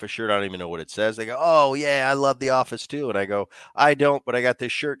my Office shirt. I don't even know what it says. They go, "Oh, yeah, I love The Office too." And I go, "I don't, but I got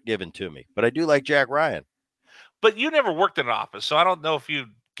this shirt given to me." But I do like Jack Ryan. But you never worked in an office, so I don't know if you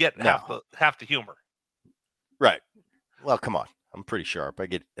get half the humor. Right. Well, come on. I'm pretty sharp. I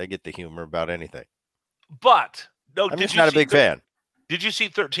get the humor about anything. But no, I'm just not a big fan. Did you see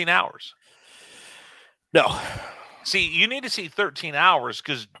 13 Hours? No. See, you need to see 13 Hours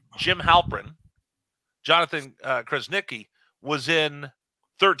because Jim Halpern, Jonathan Krasnicki, was in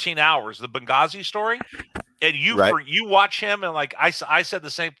 13 Hours, the Benghazi story. And you watch him, and like I said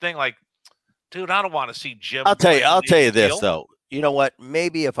the same thing, like, dude, I don't want to see Jim. I'll tell you this, though. You know what?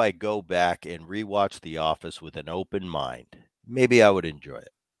 Maybe if I go back and rewatch The Office with an open mind, maybe I would enjoy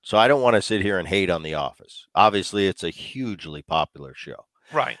it. So I don't want to sit here and hate on The Office. Obviously, it's a hugely popular show.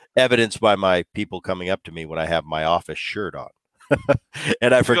 Right. Evidenced by my people coming up to me when I have my Office shirt on.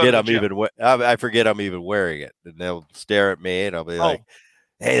 And I forget I'm even wearing it. And they'll stare at me and I'll be like,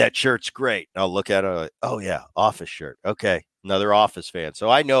 "Hey, that shirt's great." And I'll look at it like, "Oh yeah, Office shirt. Okay, another Office fan." So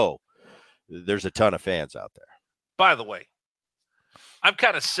I know there's a ton of fans out there. By the way, I'm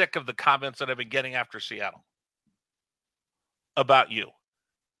kind of sick of the comments that I've been getting after Seattle about you.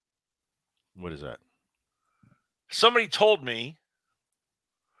 What is that? Somebody told me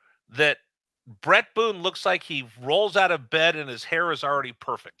that Brett Boone looks like he rolls out of bed and his hair is already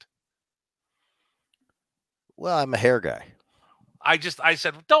perfect. Well, I'm a hair guy. I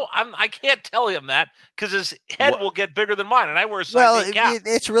said, I can't tell him that because his head will get bigger than mine, and I wear a size 8 cap.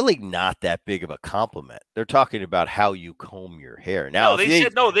 It's really not that big of a compliment. They're talking about how you comb your hair. Now,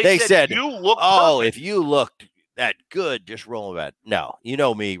 they said you look perfect. If you looked that good, just roll that. No, you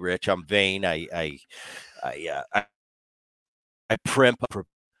know me, Rich. I'm vain. I primp,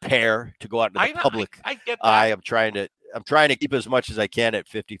 prepare to go out into the public I get that. I'm trying to keep as much as I can at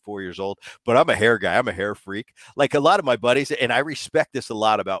 54 years old, but I'm a hair guy. I'm a hair freak. Like a lot of my buddies, and I respect this a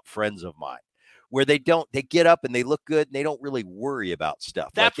lot about friends of mine, where they get up and they look good and they don't really worry about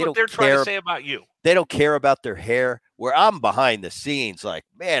stuff. That's what they're trying to say about you. They don't care about their hair, where I'm behind the scenes. Like,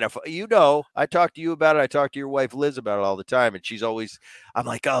 man, if I talk to you about it. I talk to your wife, Liz, about it all the time. And I'm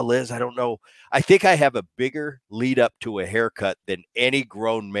like, "Oh, Liz, I don't know. I think I have a bigger lead up to a haircut than any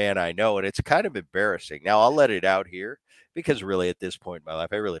grown man I know." And it's kind of embarrassing. Now I'll let it out here because really at this point in my life,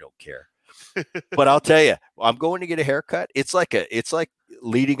 I really don't care. But I'll tell you, I'm going to get a haircut. It's like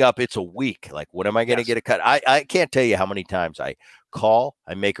leading up. It's a week. Like, when am I going to get a cut? I can't tell you how many times I call,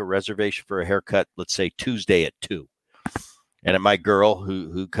 I make a reservation for a haircut, let's say Tuesday at 2. And my girl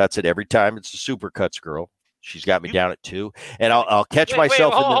who cuts it every time, it's a Super Cuts girl. She's got me down at 2. And I'll catch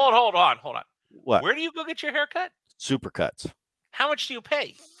myself. Hold on. What? Where do you go get your haircut? Super Cuts. How much do you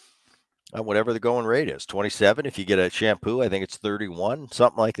pay? Whatever the going rate is, 27. If you get a shampoo, I think it's 31,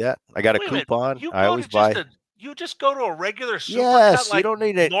 something like that. I got a coupon. I always buy. You just go to a regular Super Yes, Cut, like you don't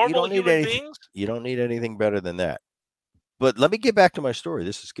need it. Normal human beings. You don't need anything better than that. But let me get back to my story.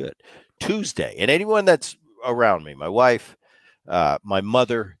 This is good. Tuesday, and anyone that's around me, my wife, my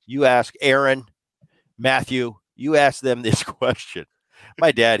mother, you ask Aaron, Matthew, you ask them this question.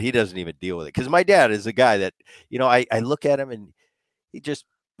 My dad, he doesn't even deal with it because my dad is a guy that, I look at him and he just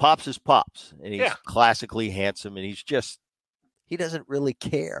pops his pops, and he's classically handsome, and he doesn't really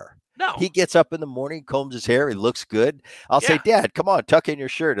care. No. He gets up in the morning, combs his hair, he looks good. I'll say, "Dad, come on, tuck in your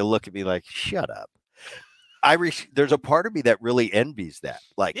shirt." He'll look at me like, "Shut up." There's a part of me that really envies that.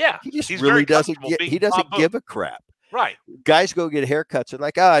 Like, he just really doesn't give a crap. Right. Guys go get haircuts and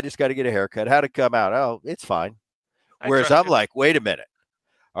like, "I just got to get a haircut. How'd it come out?" "Oh, it's fine." Whereas I'm like, "Wait a minute.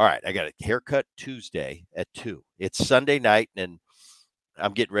 All right, I got a haircut Tuesday at 2. It's Sunday night, and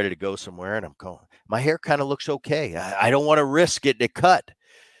I'm getting ready to go somewhere, and I'm going, my hair kind of looks okay. I don't want to risk getting it cut."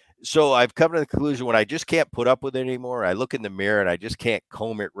 So I've come to the conclusion when I just can't put up with it anymore, I look in the mirror and I just can't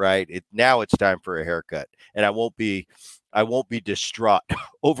comb it right. Now it's time for a haircut, and I won't be distraught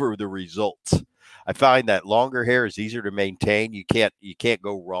over the results. I find that longer hair is easier to maintain. You can't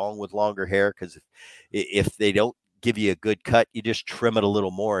go wrong with longer hair because if they don't give you a good cut, you just trim it a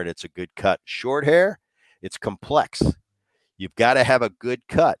little more and it's a good cut. Short hair, it's complex. You've got to have a good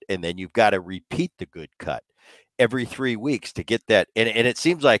cut, and then you've got to repeat the good cut. every 3 weeks to get that. And it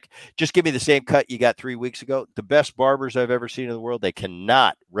seems like just give me the same cut you got 3 weeks ago. The best barbers I've ever seen in the world, they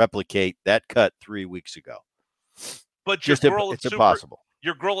cannot replicate that cut 3 weeks ago. But It's impossible.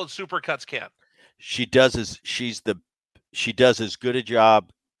 Your girl at Supercuts can. She does as good a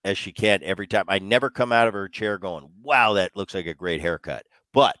job as she can every time. I never come out of her chair going, wow, that looks like a great haircut.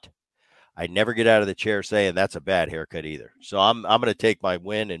 But I never get out of the chair saying that's a bad haircut either. So I'm going to take my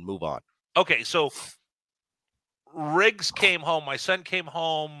win and move on. Okay, so Riggs came home. My son came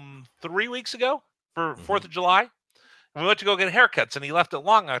home 3 weeks ago for 4th of July. And we went to go get haircuts, and he left it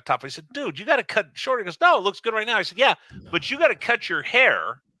long on top. I said, dude, you got to cut shorter. He goes, no, it looks good right now. I said, yeah, but you got to cut your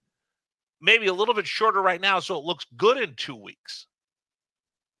hair maybe a little bit shorter right now so it looks good in 2 weeks.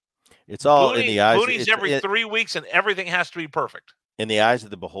 It's all in the eyes. Booney's every 3 weeks, and everything has to be perfect. In the eyes of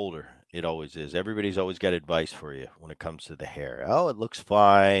the beholder, it always is. Everybody's always got advice for you when it comes to the hair. Oh, it looks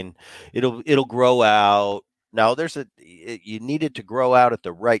fine. It'll grow out. Now, you need it to grow out at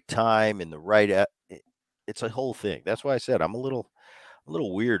the right time and the right. It's a whole thing. That's why I said I'm a little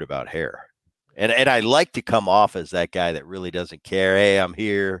weird about hair, and I like to come off as that guy that really doesn't care. Hey, I'm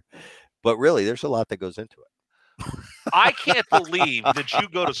here, but really, there's a lot that goes into it. I can't believe that you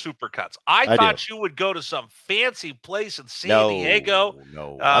go to Supercuts. I thought you would go to some fancy place in San Diego.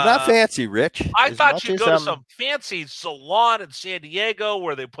 No, I'm not fancy, Rich. I thought you'd go to some fancy salon in San Diego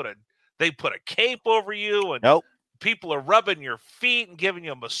where they put a cape over you and people are rubbing your feet and giving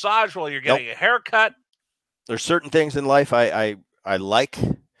you a massage while you're getting a haircut. There's certain things in life I like,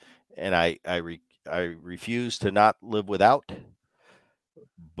 and I refuse to not live without.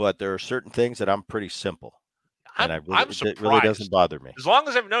 But there are certain things that I'm pretty simple. And I'm surprised. It really doesn't bother me. As long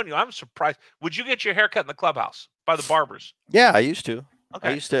as I've known you, I'm surprised. Would you get your hair cut in the clubhouse by the barbers? Yeah, I used to. Okay.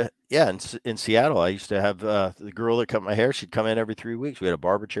 I used to, in Seattle, I used to have the girl that cut my hair. She'd come in every 3 weeks. We had a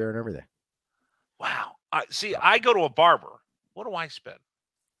barber chair and everything. Wow. I go to a barber. What do I spend?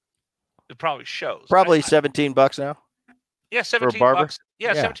 It probably shows. Probably $17 now. Yeah, $17.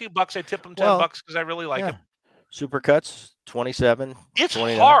 Yeah, $17. I tip them $10 because I really like them. Supercuts, $27. It's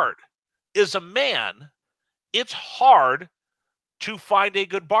 $29. hard. As a man, it's hard to find a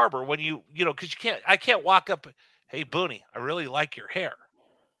good barber when because I can't walk up, hey, Boonie, I really like your hair.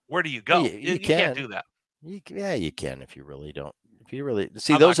 Where do you go? You can't do that. You can if you really don't. If you really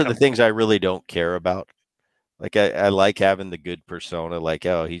see, those are the things I really don't care about. Like I like having the good persona, like,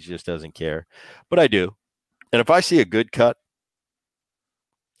 oh, he just doesn't care. But I do. And if I see a good cut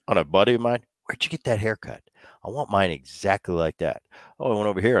on a buddy of mine, where'd you get that haircut? I want mine exactly like that. Oh, I went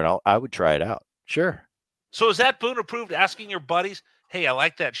over here and I would try it out. Sure. So is that Boone approved? Asking your buddies, hey, I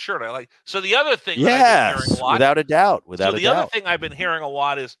like that shirt. So the other thing, yes, that I've been hearing a lot, without a doubt. Other thing I've been hearing a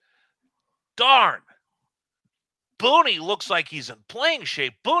lot is, darn, Boonie looks like he's in playing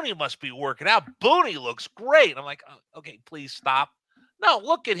shape. Boonie must be working out. Boonie looks great. I'm like, oh, okay, please stop. No,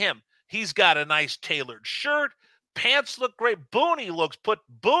 look at him. He's got a nice tailored shirt. Pants look great. Boonie looks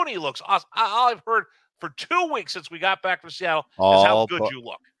awesome. All I've heard for 2 weeks since we got back from Seattle is how good you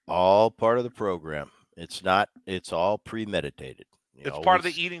look. All part of the program. It's all premeditated. It's part of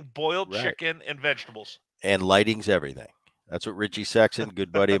the eating boiled chicken and vegetables. And lighting's everything. That's what Richie Sexton,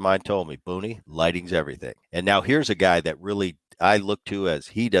 good buddy of mine, told me. Boonie, lighting's everything. And now here's a guy that really I look to as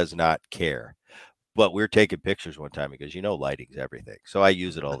he does not care. But we're taking pictures one time because, lighting's everything. So I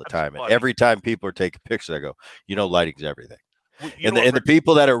use it all the time. And every time people are taking pictures, I go, lighting's everything. Well, the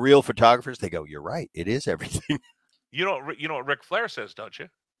people that are real photographers, they go, you're right. It is everything. You know what Ric Flair says, don't you?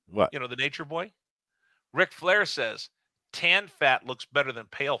 What? The nature boy? Ric Flair says, tan fat looks better than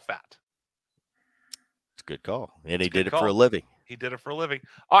pale fat. It's a good call. And he did it for a living. He did it for a living.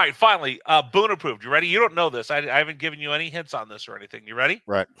 All right, finally, Boone approved. You ready? You don't know this. I haven't given you any hints on this or anything. You ready?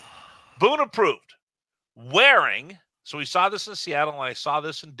 Right. Boone approved. Wearing, so we saw this in Seattle, and I saw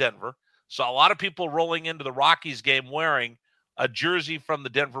this in Denver. Saw a lot of people rolling into the Rockies game wearing a jersey from the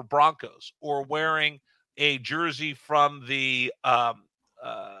Denver Broncos or wearing a jersey from the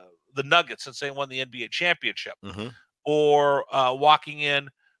Nuggets since they won the NBA championship, or walking in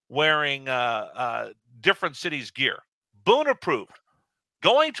wearing different cities' gear. Boone approved.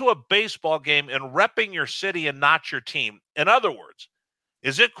 Going to a baseball game and repping your city and not your team. In other words,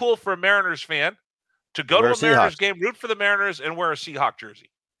 is it cool for a Mariners fan to go to a Mariners game, root for the Mariners, and wear a Seahawk jersey?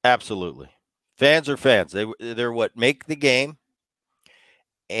 Absolutely. Fans are fans. They're what make the game,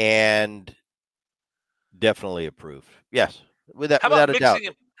 and definitely approved. Yes, without a doubt.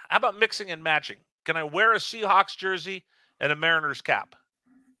 How about mixing and matching? Can I wear a Seahawks jersey and a Mariners cap?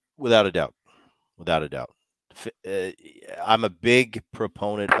 Without a doubt. Without a doubt. I'm a big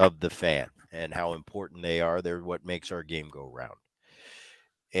proponent of the fan and how important they are. They're what makes our game go round.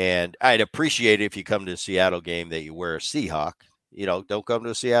 And I'd appreciate it if you come to a Seattle game that you wear a Seahawk. Don't come to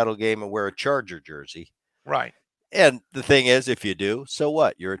a Seattle game and wear a Charger jersey. Right. And the thing is, if you do, so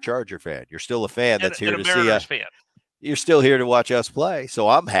what? You're a Charger fan. You're still a fan that's here to see us. You're still here to watch us play. So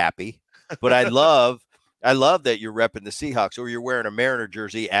I'm happy. But I love that you're repping the Seahawks, or you're wearing a Mariner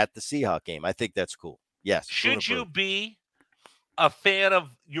jersey at the Seahawk game. I think that's cool. Yes. Should you be a fan of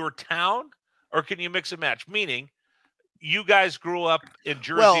your town, or can you mix and match? Meaning, you guys grew up in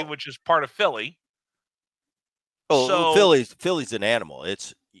Jersey, which is part of Philly. Oh, so, Philly's an animal.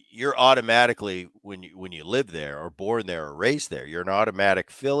 You're automatically, when you live there or born there or raised there, you're an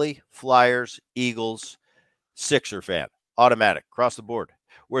automatic Philly, Flyers, Eagles, Sixer fan. Automatic across the board.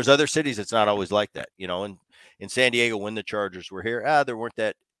 Whereas other cities, it's not always like that. In San Diego, when the Chargers were here, there weren't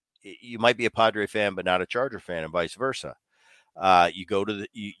that. You might be a Padre fan, but not a Charger fan, and vice versa. You go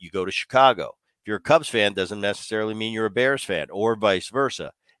to Chicago. If you're a Cubs fan, doesn't necessarily mean you're a Bears fan, or vice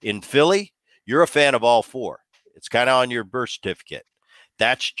versa. In Philly, you're a fan of all four. It's kind of on your birth certificate.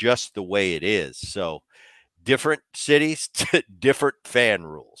 That's just the way it is. So different cities, different fan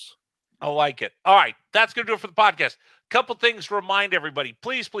rules. I like it. All right. That's going to do it for the podcast. Couple things to remind everybody.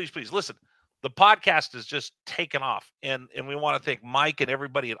 Please, please, please listen. The podcast is just taken off. And we want to thank Mike and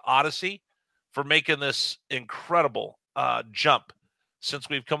everybody at Odyssey for making this incredible jump since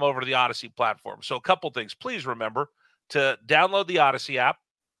we've come over to the Odyssey platform. So a couple things. Please remember to download the Odyssey app,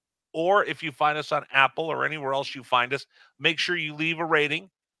 or if you find us on Apple or anywhere else you find us, make sure you leave a rating.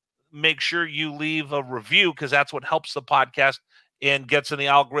 Make sure you leave a review, because that's what helps the podcast and gets in the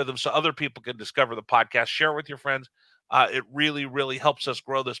algorithm so other people can discover the podcast. Share it with your friends. It really, really helps us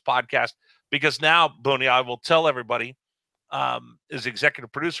grow this podcast, because now, Boonie, I will tell everybody, as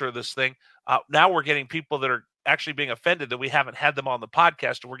executive producer of this thing, now we're getting people that are actually being offended that we haven't had them on the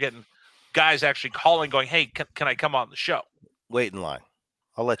podcast, and we're getting guys actually calling going, hey, can I come on the show? Wait in line.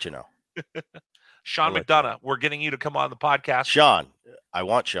 I'll let you know. Sean McDonough, we're getting you to come on the podcast. Sean. I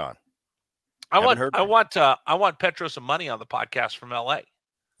want Sean. I want Petros and Money on the podcast from LA.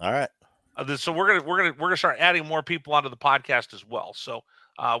 All right. So we're gonna start adding more people onto the podcast as well. So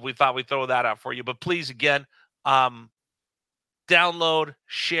we thought we'd throw that out for you. But please, again, download,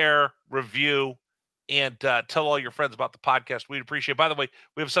 share, review, and tell all your friends about the podcast. We'd appreciate it. By the way,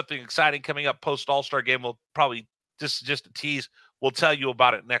 we have something exciting coming up post All-Star game. We'll probably just a tease. We'll tell you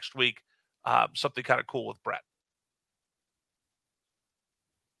about it next week. Something kind of cool with Brett.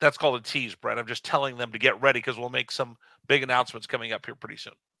 That's called a tease, Brett. I'm just telling them to get ready, because we'll make some big announcements coming up here pretty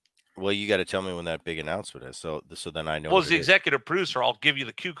soon. Well, you got to tell me when that big announcement is, so then I know. Well, as the executive producer, I'll give you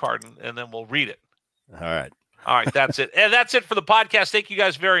the cue card, and then we'll read it. All right. All right, that's it. And that's it for the podcast. Thank you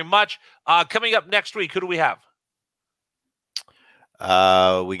guys very much. Coming up next week, who do we have?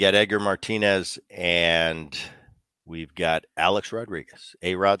 We got Edgar Martinez, and we've got Alex Rodriguez.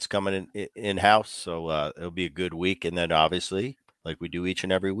 A-Rod's coming in-house, so it'll be a good week. And then, obviously, like we do each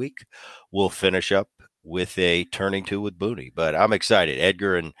and every week, we'll finish up with a turning to with Boonie. But I'm excited.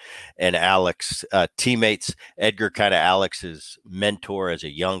 Edgar and Alex, teammates. Edgar kind of Alex's mentor as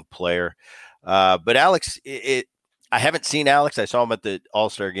a young player. But Alex, I haven't seen Alex. I saw him at the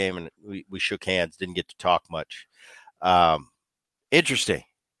All-Star game, and we shook hands, didn't get to talk much. Interesting.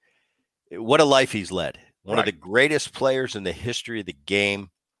 What a life he's led. One of the greatest players in the history of the game,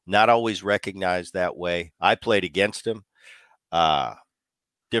 not always recognized that way. I played against him.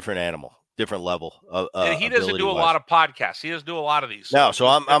 Different animal, different level. And he doesn't do a lot of podcasts. He doesn't do a lot of these. No, so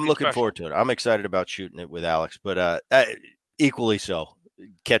I'm looking forward to it. I'm excited about shooting it with Alex, but equally so,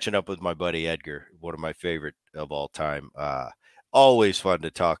 catching up with my buddy Edgar, one of my favorite of all time. Always fun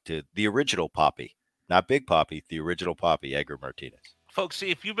to talk to the original Poppy, not Big Poppy, the original Poppy, Edgar Martinez. Folks, see,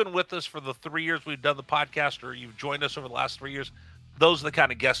 if you've been with us for the 3 years we've done the podcast, or you've joined us over the last 3 years, those are the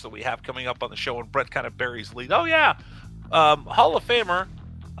kind of guests that we have coming up on the show, and Brett kind of buries the lead. Oh, yeah, Hall of Famer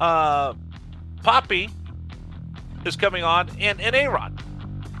Poppy is coming on, and A-Rod.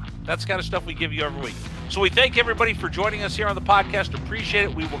 That's the kind of stuff we give you every week. So we thank everybody for joining us here on the podcast. Appreciate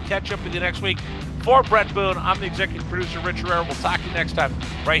it. We will catch up with you next week. For Brett Boone, I'm the executive producer, Rich Herrera. We'll talk to you next time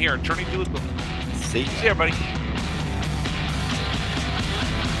right here on Turning to with Boone. See you, everybody.